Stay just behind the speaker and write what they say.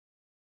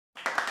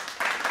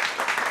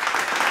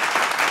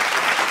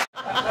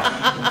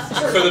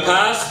For the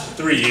past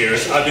 3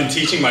 years, I've been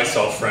teaching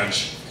myself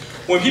French.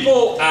 When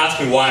people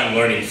ask me why I'm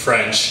learning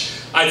French,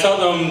 I tell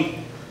them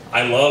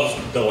I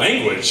love the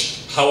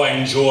language, how I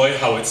enjoy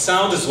how it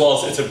sounds, as well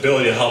as its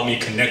ability to help me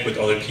connect with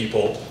other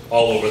people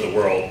all over the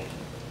world.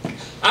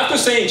 After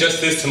saying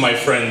just this to my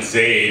friend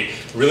Zaid,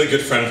 a really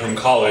good friend from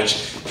college,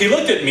 he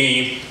looked at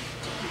me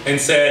and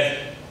said,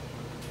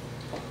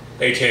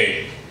 "Hey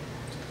Kate,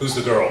 who's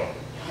the girl?"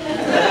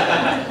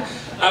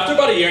 After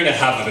about a year and a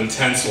half of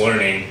intense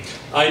learning,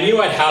 I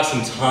knew I'd have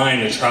some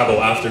time to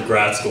travel after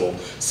grad school.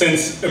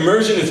 Since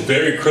immersion is a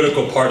very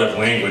critical part of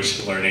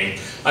language learning,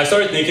 I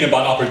started thinking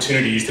about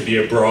opportunities to be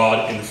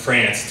abroad in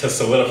France to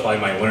solidify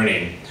my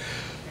learning.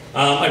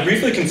 I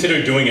briefly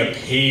considered doing a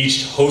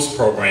paged host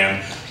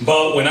program,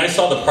 but when I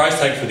saw the price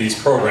tag for these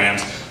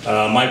programs,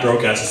 my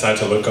broke ass decided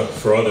to look up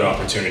for other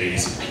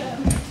opportunities.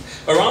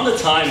 Around the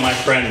time, my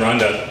friend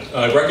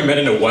Rhonda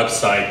recommended a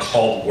website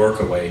called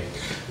Workaway.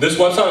 This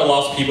website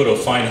allows people to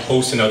find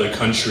hosts in other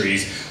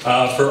countries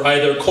for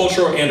either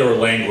cultural and or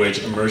language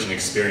immersion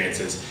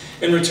experiences.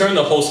 In return,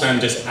 the host family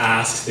just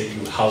asks that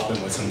you help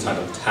them with some type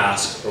of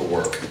task or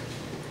work.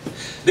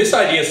 This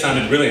idea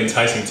sounded really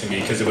enticing to me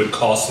because it would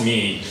cost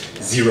me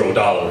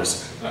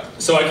 $0.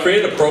 So I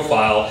created a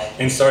profile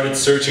and started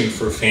searching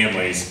for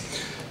families.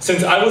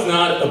 Since I was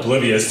not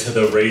oblivious to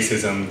the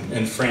racism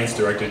in France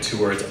directed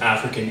towards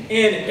African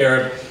and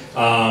Arab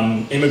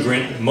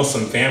immigrant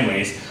Muslim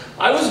families,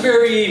 I was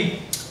very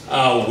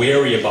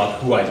wary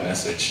about who I'd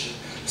message.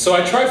 So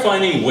I tried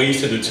finding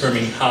ways to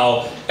determine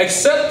how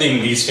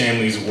accepting these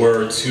families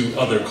were to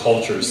other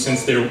cultures,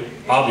 since there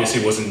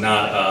obviously was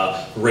not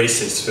a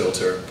racist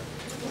filter.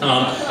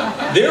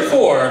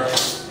 Therefore,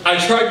 I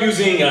tried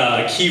using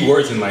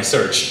keywords in my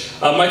search.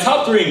 My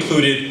top 3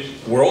 included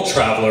world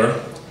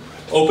traveler,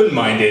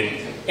 open-minded,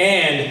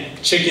 and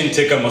chicken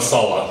tikka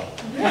masala.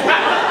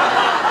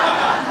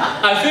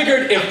 I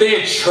figured if they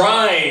had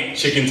tried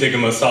chicken tikka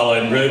masala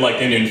and really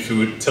liked Indian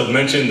food to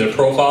mention their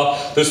profile,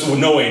 there's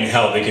no way in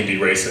hell they can be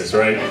racist,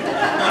 right?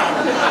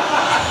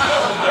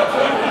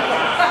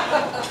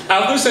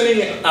 After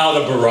sending out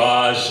a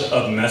barrage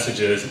of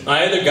messages,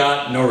 I either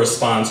got no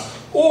response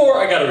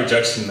or I got a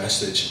rejection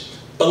message.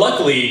 But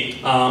luckily,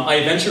 I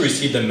eventually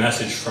received a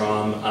message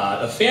from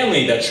a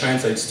family that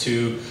translates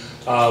to,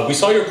 "We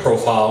saw your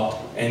profile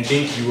and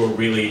think you were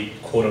really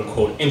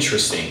quote-unquote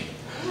interesting.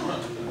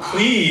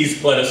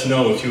 Please let us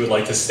know if you would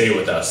like to stay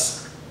with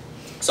us."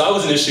 So I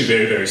was initially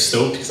very, very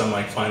stoked because I'm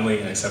like, finally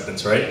an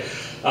acceptance, right?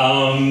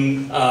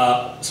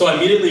 So I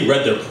immediately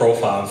read their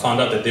profile and found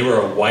out that they were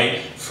a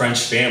white French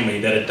family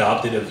that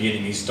adopted a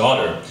Vietnamese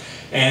daughter.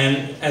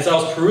 And as I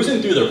was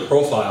perusing through their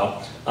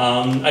profile,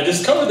 I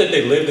discovered that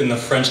they lived in the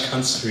French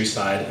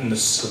countryside in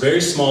this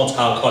very small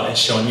town called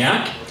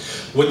Echognac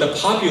with a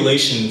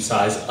population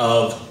size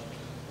of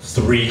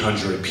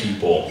 300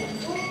 people.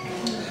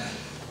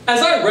 As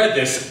I read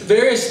this,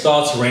 various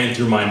thoughts ran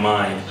through my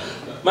mind.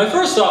 My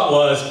first thought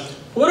was,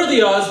 what are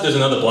the odds there's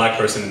another black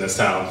person in this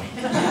town?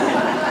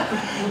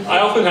 I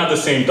often have the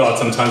same thought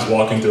sometimes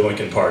walking through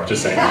Lincoln Park,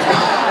 just saying.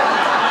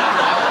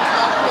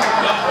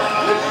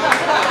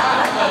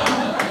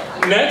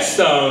 Next,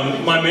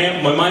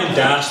 my mind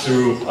dashed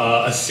through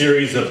a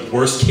series of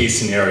worst case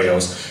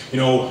scenarios. You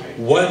know,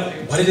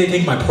 what did they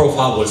think my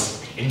profile was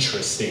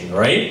interesting,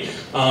 right?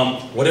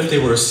 What if they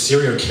were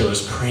serial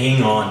killers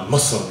preying on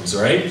Muslims,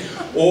 right?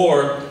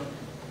 Or,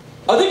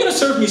 are they gonna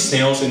serve me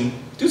snails? And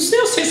do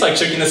snails taste like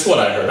chicken? That's what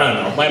I heard. I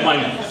don't know. My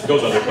mind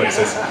goes other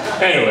places.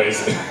 Anyways.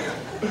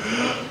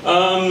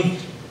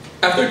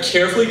 After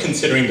carefully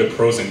considering the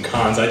pros and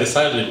cons, I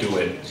decided to do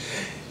it.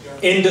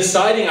 In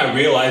deciding, I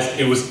realized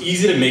it was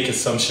easy to make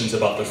assumptions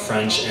about the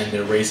French and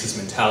their racist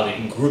mentality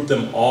and group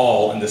them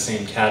all in the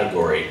same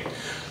category.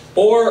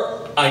 Or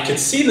I could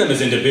see them as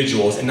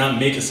individuals and not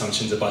make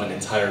assumptions about an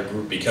entire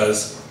group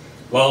because,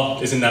 well,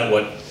 isn't that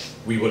what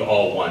we would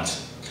all want?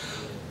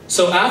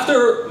 So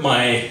after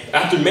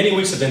many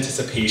weeks of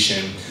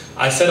anticipation,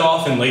 I set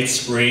off in late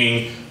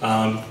spring,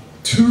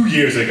 2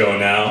 years ago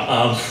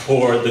now,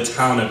 for the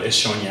town of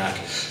Echognac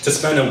to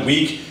spend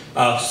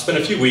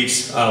a few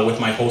weeks with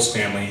my host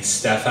family,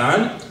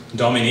 Stéphane,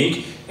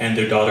 Dominique, and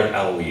their daughter,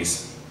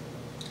 Eloise.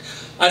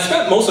 I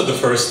spent most of the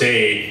first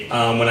day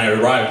when I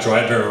arrived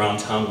driving around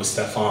town with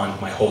Stéphane,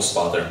 my host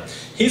father.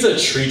 He's a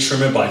tree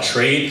trimmer by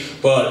trade,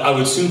 but I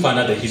would soon find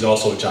out that he's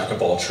also a jack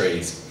of all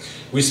trades.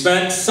 We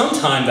spent some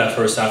time that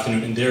first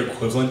afternoon in their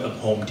equivalent of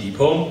Home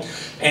Depot,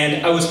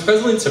 and I was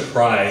pleasantly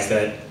surprised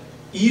that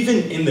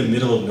even in the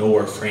middle of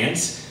nowhere,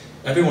 France,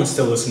 everyone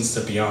still listens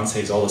to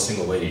Beyonce's All the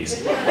Single Ladies.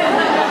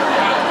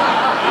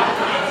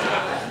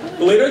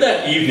 Later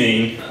that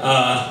evening,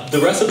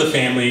 the rest of the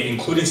family,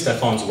 including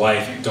Stéphane's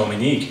wife,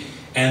 Dominique,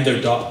 and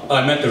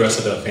I met the rest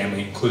of the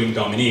family, including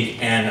Dominique,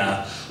 and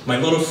my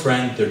little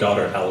friend, their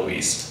daughter,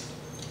 Eloise.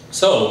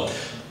 So,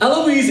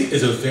 Eloise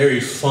is a very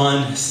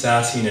fun,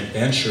 sassy, and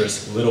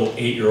adventurous little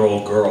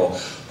 8-year-old girl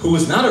who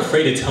was not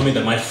afraid to tell me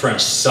that my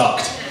French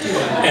sucked,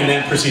 and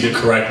then proceeded to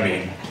correct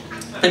me.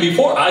 And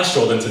before I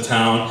strolled into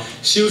town,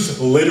 she was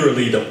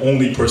literally the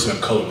only person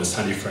of color in this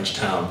tiny French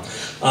town.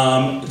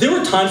 There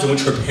were times in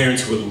which her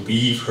parents would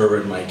leave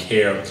her in my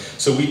care,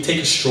 so we'd take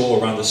a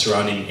stroll around the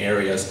surrounding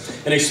areas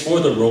and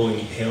explore the rolling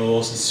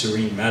hills, the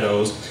serene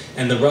meadows,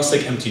 and the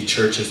rustic empty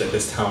churches that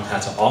this town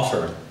had to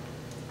offer.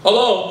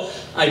 Although,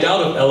 I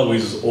doubt if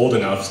Eloise was old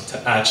enough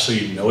to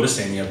actually notice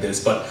any of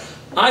this, but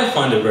I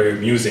find it very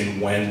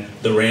amusing when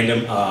the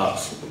random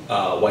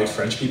white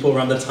French people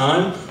around the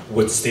time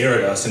would stare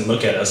at us and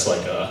look at us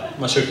like, I'm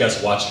not sure if you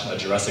guys watched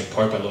Jurassic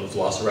Park by Little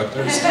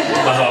Velociraptors,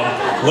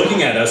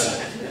 looking at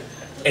us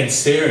and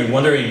staring,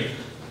 wondering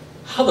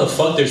how the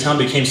fuck their town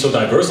became so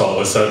diverse all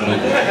of a sudden.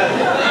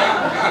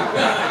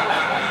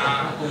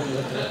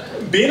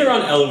 Being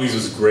around Eloise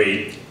was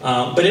great,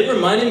 but it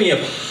reminded me of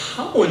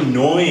how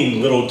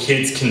annoying little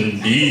kids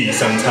can be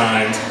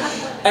sometimes.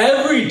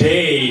 Every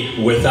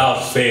day,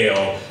 without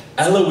fail,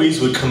 Eloise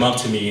would come up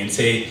to me and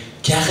say,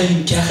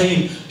 Karim,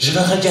 Karim, je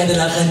veux regarder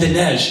la Reine des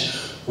Neiges,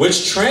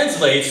 which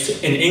translates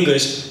in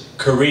English,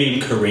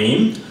 Karim,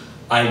 Karim,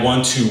 I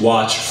want to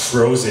watch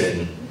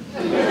Frozen.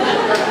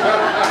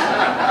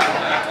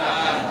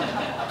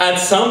 At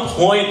some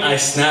point, I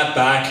snapped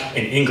back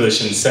in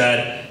English and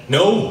said,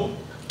 no,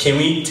 can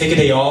we take a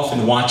day off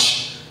and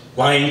watch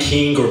Lion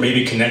King, or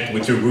maybe connect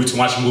with your roots and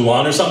watch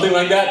Mulan or something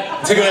like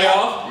that? Take a day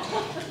off?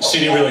 She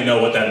didn't really know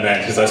what that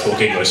meant because I spoke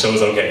English, so it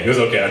was okay. It was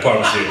okay, I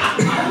promise you.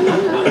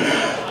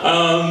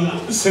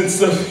 Since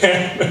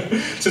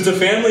the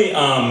family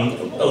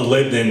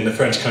lived in the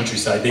French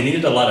countryside, they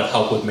needed a lot of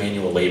help with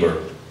manual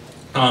labor.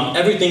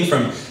 Everything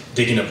from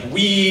digging up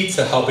weeds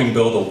to helping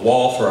build a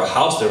wall for a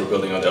house they were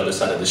building on the other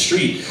side of the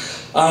street.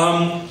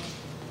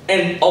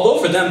 And although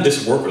for them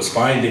this work was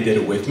fine, they did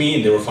it with me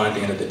and they were fine at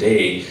the end of the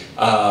day,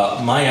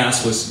 my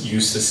ass was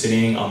used to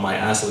sitting on my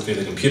ass looking at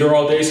the computer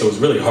all day, so it was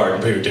really hard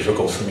and very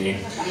difficult for me.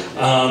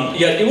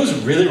 Yet it was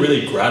really,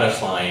 really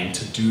gratifying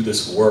to do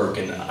this work,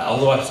 and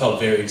although I felt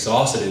very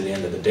exhausted at the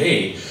end of the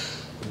day,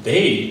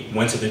 they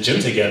went to the gym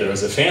together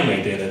as a family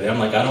at the end of the day. I'm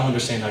like, I don't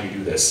understand how you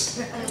do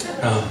this.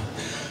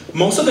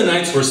 Most of the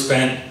nights were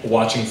spent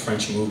watching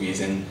French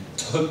movies and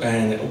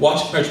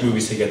watching French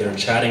movies together and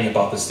chatting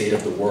about the state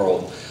of the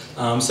world.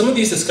 Some of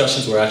these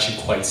discussions were actually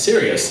quite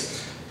serious.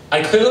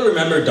 I clearly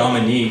remember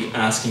Dominique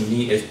asking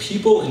me if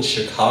people in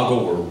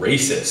Chicago were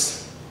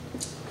racist,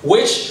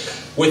 which,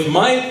 with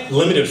my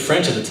limited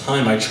French at the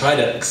time, I tried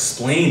to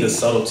explain the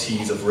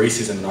subtleties of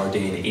racism in our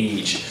day and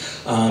age,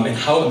 and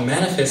how it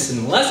manifests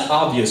in less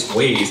obvious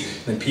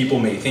ways than people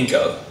may think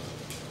of.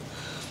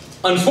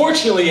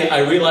 Unfortunately,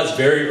 I realized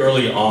very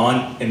early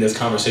on in this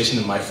conversation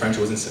that my French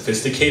wasn't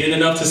sophisticated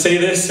enough to say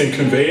this and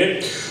convey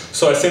it,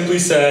 so I simply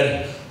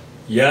said,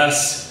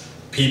 yes,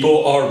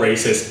 people are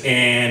racist,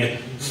 and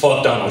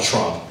fuck Donald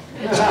Trump.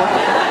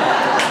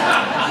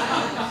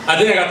 I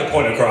think I got the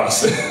point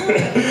across.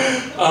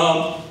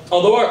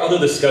 Although our other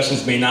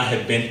discussions may not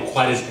have been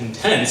quite as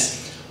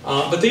intense,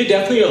 but they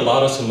definitely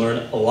allowed us to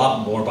learn a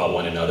lot more about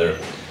one another.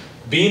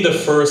 Being the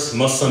first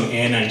Muslim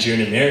and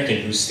Nigerian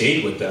American who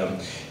stayed with them,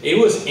 it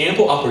was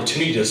ample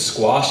opportunity to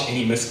squash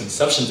any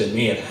misconceptions they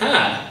may have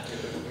had,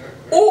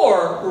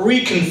 or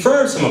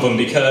reconfirm some of them,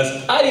 because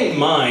I didn't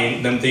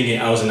mind them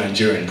thinking I was a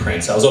Nigerian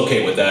prince. I was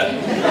okay with that.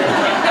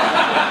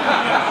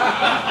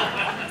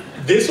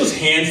 This was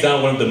hands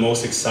down one of the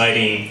most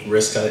exciting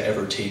risks I'd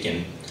ever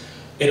taken.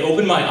 It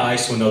opened my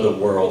eyes to another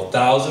world,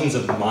 thousands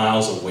of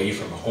miles away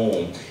from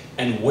home,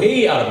 and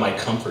way out of my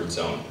comfort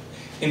zone.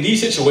 In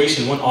these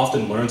situations, one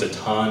often learns a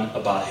ton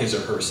about his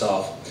or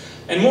herself.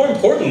 And more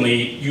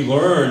importantly, you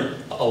learn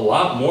a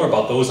lot more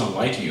about those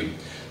unlike you,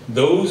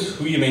 those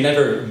who you may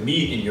never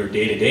meet in your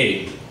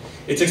day-to-day.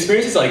 It's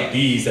experiences like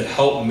these that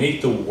help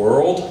make the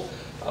world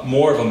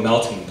more of a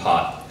melting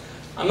pot.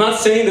 I'm not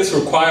saying this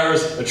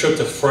requires a trip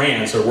to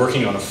France or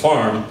working on a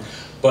farm,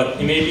 but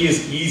it may be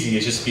as easy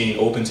as just being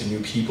open to new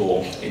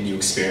people and new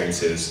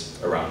experiences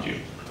around you.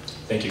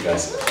 Thank you,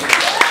 guys.